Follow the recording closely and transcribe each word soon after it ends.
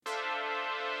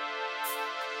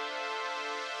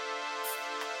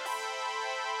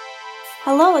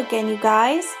Hello again, you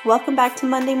guys. Welcome back to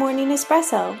Monday Morning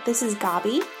Espresso. This is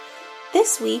Gabi.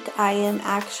 This week, I am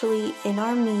actually in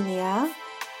Armenia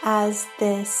as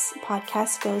this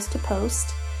podcast goes to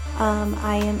post.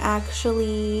 I am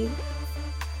actually,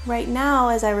 right now,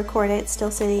 as I record it, still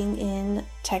sitting in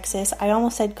Texas. I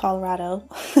almost said Colorado,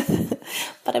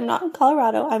 but I'm not in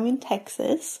Colorado. I'm in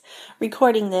Texas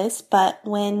recording this, but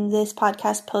when this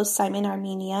podcast posts, I'm in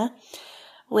Armenia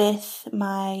with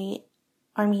my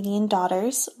Armenian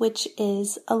daughters, which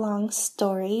is a long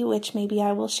story, which maybe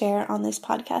I will share on this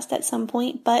podcast at some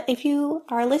point. But if you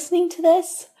are listening to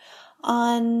this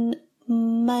on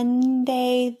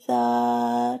Monday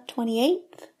the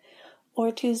 28th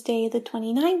or Tuesday the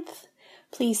 29th,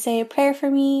 please say a prayer for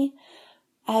me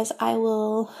as I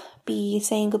will be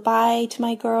saying goodbye to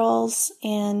my girls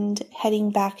and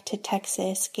heading back to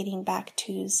Texas, getting back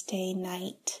Tuesday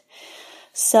night.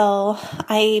 So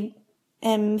I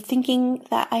am thinking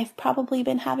that I've probably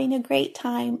been having a great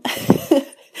time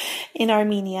in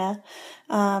Armenia.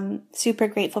 Super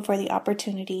grateful for the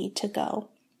opportunity to go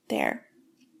there.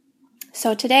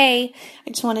 So today, I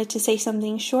just wanted to say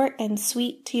something short and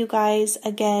sweet to you guys.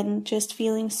 Again, just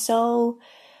feeling so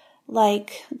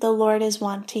like the Lord is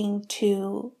wanting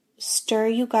to stir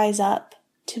you guys up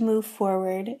to move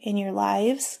forward in your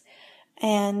lives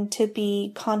and to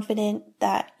be confident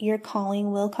that your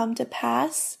calling will come to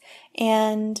pass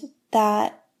and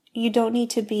that you don't need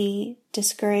to be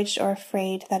discouraged or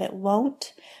afraid that it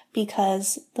won't,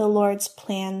 because the Lord's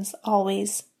plans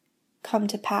always come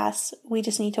to pass. We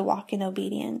just need to walk in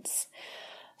obedience.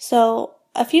 So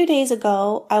a few days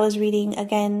ago, I was reading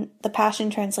again the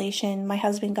Passion Translation. My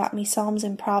husband got me Psalms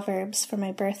and Proverbs for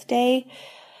my birthday.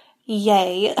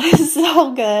 Yay.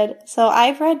 So good. So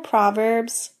I've read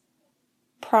Proverbs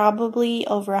probably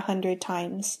over 100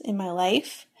 times in my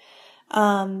life.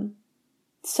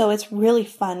 So it's really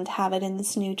fun to have it in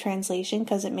this new translation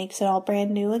because it makes it all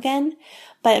brand new again.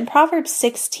 But in Proverbs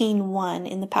 16:1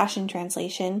 in the Passion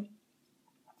Translation,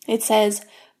 it says,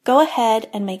 "Go ahead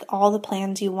and make all the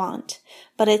plans you want,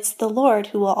 but it's the Lord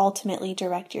who will ultimately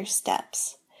direct your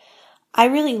steps." I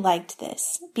really liked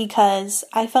this because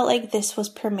I felt like this was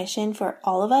permission for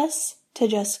all of us to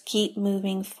just keep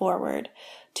moving forward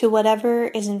to whatever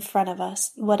is in front of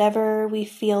us, whatever we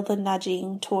feel the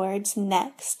nudging towards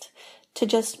next, to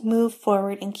just move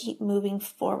forward and keep moving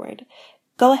forward.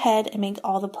 Go ahead and make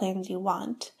all the plans you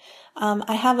want.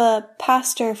 I have a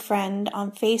pastor friend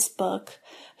on Facebook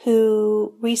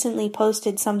who recently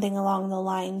posted something along the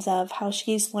lines of how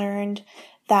she's learned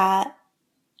that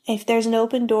if there's an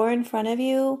open door in front of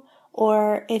you,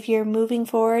 or if you're moving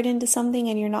forward into something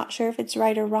and you're not sure if it's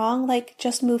right or wrong, like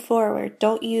just move forward.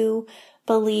 Don't you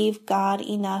believe God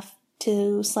enough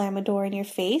to slam a door in your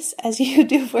face as you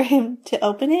do for him to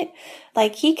open it?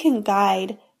 Like, he can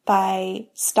guide by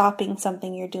stopping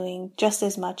something you're doing just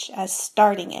as much as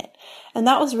starting it. And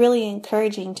that was really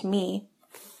encouraging to me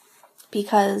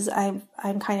because I'm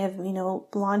kind of,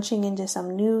 launching into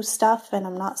some new stuff and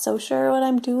I'm not so sure what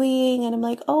I'm doing. And I'm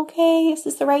like, okay, is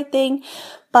this the right thing?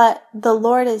 But the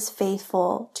Lord is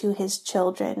faithful to his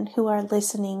children who are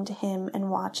listening to him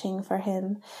and watching for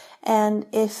him. And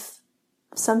if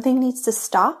something needs to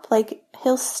stop, like,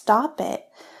 he'll stop it.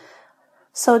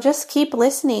 So just keep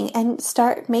listening and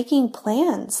start making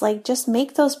plans. Like, just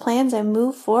make those plans and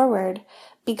move forward.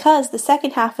 Because the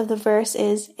second half of the verse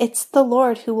is, it's the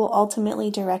Lord who will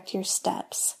ultimately direct your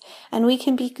steps. And we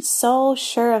can be so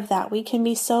sure of that. We can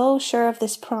be so sure of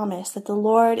this promise that the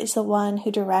Lord is the one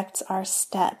who directs our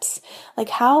steps. Like,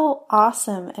 how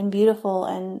awesome and beautiful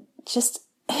and just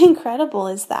incredible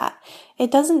is that? It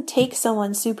doesn't take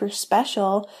someone super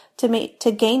special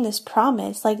to gain this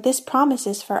promise. Like, this promise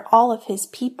is for all of his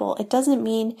people. It doesn't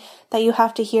mean that you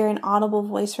have to hear an audible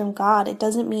voice from God. It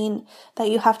doesn't mean that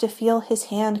you have to feel his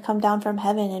hand come down from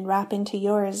heaven and wrap into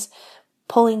yours,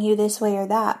 pulling you this way or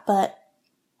that. But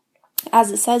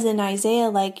as it says in Isaiah,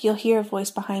 like, you'll hear a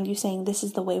voice behind you saying, "This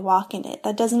is the way, walk in it."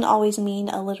 That doesn't always mean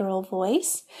a literal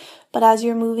voice, but as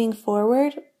you're moving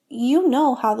forward, you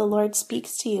know how the Lord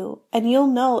speaks to you, and you'll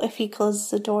know if he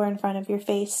closes a door in front of your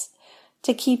face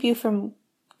to keep you from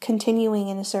continuing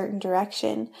in a certain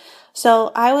direction.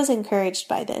 So I was encouraged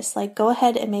by this. Like, go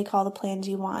ahead and make all the plans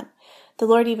you want. The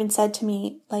Lord even said to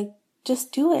me, like,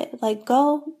 just do it. Like,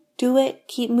 go, do it,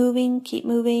 keep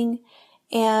moving,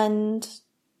 and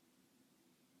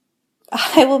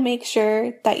I will make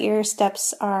sure that your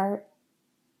steps are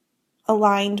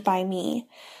aligned by me.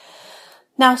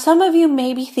 Now, some of you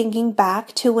may be thinking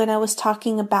back to when I was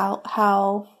talking about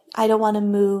how I don't want to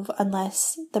move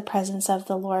unless the presence of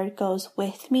the Lord goes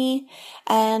with me.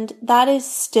 And that is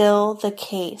still the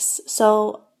case.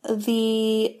 So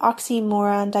the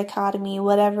oxymoron, dichotomy,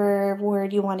 whatever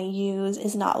word you want to use,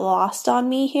 is not lost on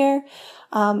me here.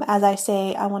 As I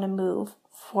say, I want to move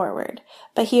forward.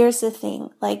 But here's the thing,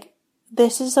 like,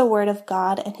 this is the word of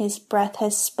God, and his breath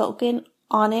has spoken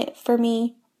on it for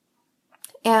me.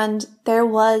 And there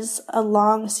was a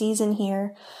long season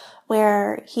here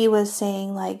where he was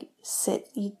saying, like,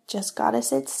 you just gotta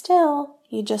sit still.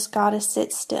 You just gotta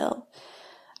sit still.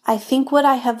 I think what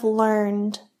I have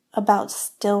learned about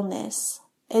stillness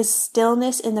is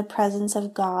stillness in the presence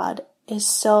of God is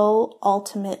so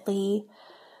ultimately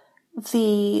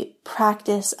the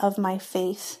practice of my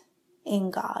faith in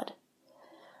God.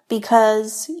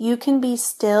 Because you can be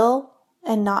still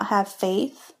and not have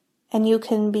faith, and you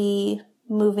can be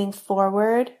moving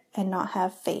forward and not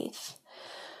have faith.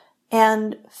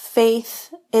 And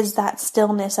faith is that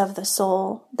stillness of the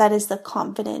soul. That is the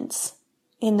confidence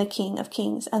in the King of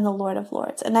Kings and the Lord of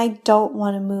Lords. And I don't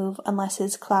want to move unless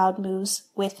his cloud moves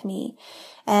with me.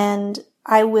 And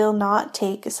I will not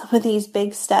take some of these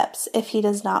big steps if he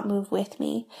does not move with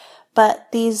me. But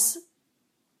these,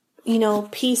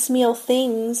 piecemeal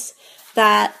things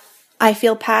that I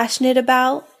feel passionate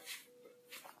about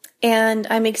and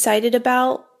I'm excited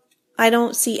about, I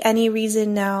don't see any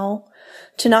reason now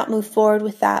to not move forward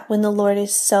with that when the Lord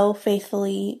is so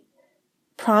faithfully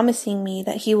promising me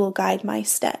that he will guide my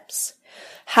steps.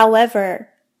 However,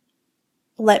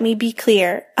 let me be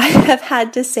clear, I have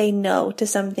had to say no to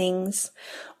some things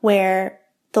where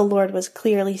the Lord was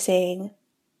clearly saying,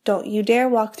 don't you dare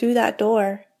walk through that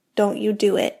door. Don't you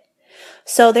do it.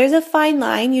 So there's a fine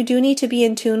line. You do need to be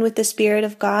in tune with the Spirit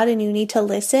of God, and you need to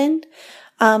listen.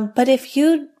 But if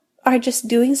you are just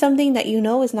doing something that you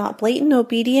know is not blatant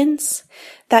obedience,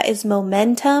 that is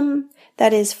momentum,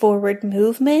 that is forward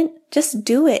movement, just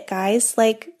do it, guys.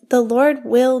 Like, the Lord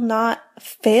will not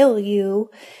fail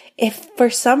you. If for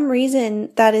some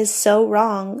reason that is so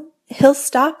wrong, he'll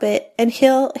stop it, and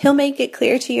he'll make it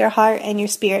clear to your heart and your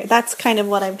spirit. That's kind of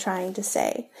what I'm trying to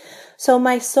say. So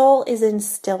my soul is in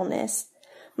stillness.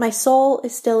 My soul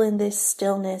is still in this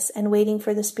stillness and waiting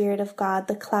for the Spirit of God,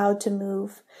 the cloud, to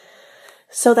move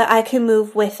so that I can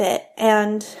move with it.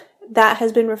 And that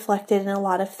has been reflected in a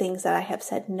lot of things that I have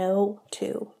said no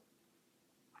to.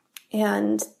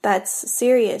 And that's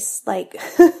serious,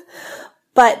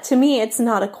 but to me, it's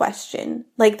not a question.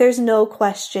 Like, there's no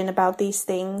question about these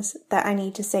things that I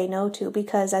need to say no to,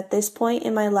 because at this point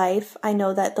in my life, I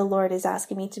know that the Lord is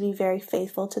asking me to be very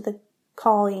faithful to the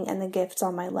calling and the gifts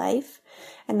on my life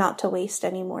and not to waste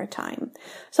any more time.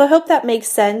 So I hope that makes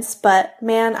sense, but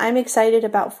man, I'm excited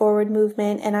about forward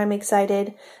movement, and I'm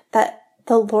excited that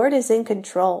the Lord is in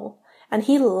control, and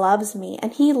he loves me,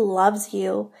 and he loves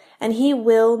you, and he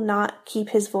will not keep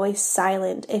his voice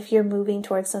silent if you're moving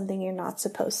towards something you're not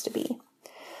supposed to be.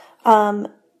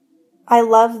 I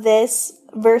love this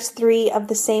verse 3 of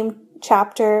the same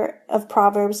chapter of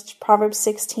Proverbs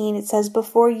 16. It says,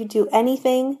 before you do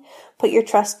anything, put your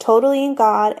trust totally in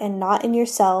God and not in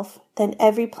yourself, then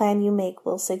every plan you make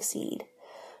will succeed.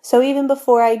 So even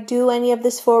before I do any of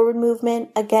this forward movement,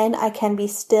 again, I can be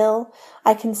still,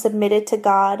 I can submit it to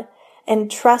God and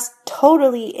trust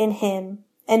totally in him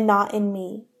and not in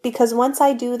me. Because once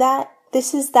I do that,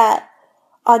 this is that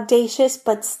audacious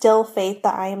but still faith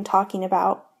that I am talking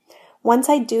about. Once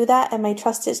I do that and my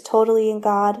trust is totally in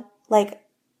God,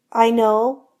 I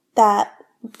know that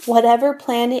whatever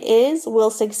plan it is will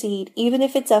succeed. Even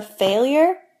if it's a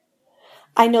failure,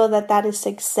 I know that that is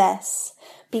success,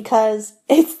 because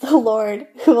it's the Lord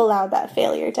who allowed that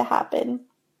failure to happen.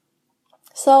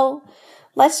 So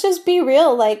let's just be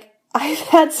real. I've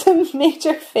had some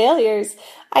major failures.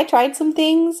 I tried some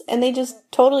things and they just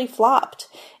totally flopped.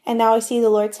 And now I see the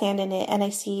Lord's hand in it, and I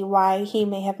see why he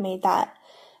may have made that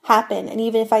happen. And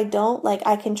even if I don't,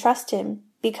 I can trust him,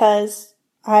 because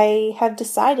I have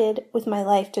decided with my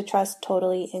life to trust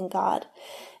totally in God.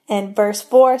 And verse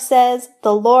 4 says,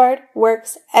 the Lord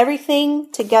works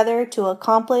everything together to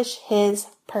accomplish his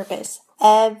purpose.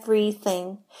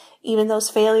 Everything. Even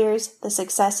those failures, the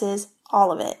successes,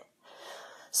 all of it.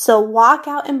 So walk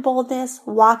out in boldness,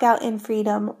 walk out in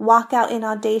freedom, walk out in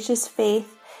audacious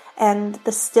faith, and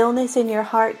the stillness in your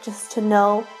heart just to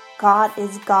know God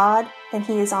is God, and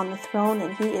he is on the throne,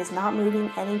 and he is not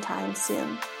moving anytime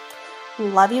soon.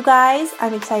 Love you guys.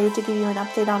 I'm excited to give you an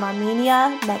update on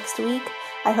Armenia next week.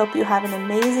 I hope you have an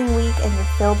amazing week and you're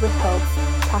filled with hope.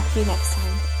 Talk to you next time.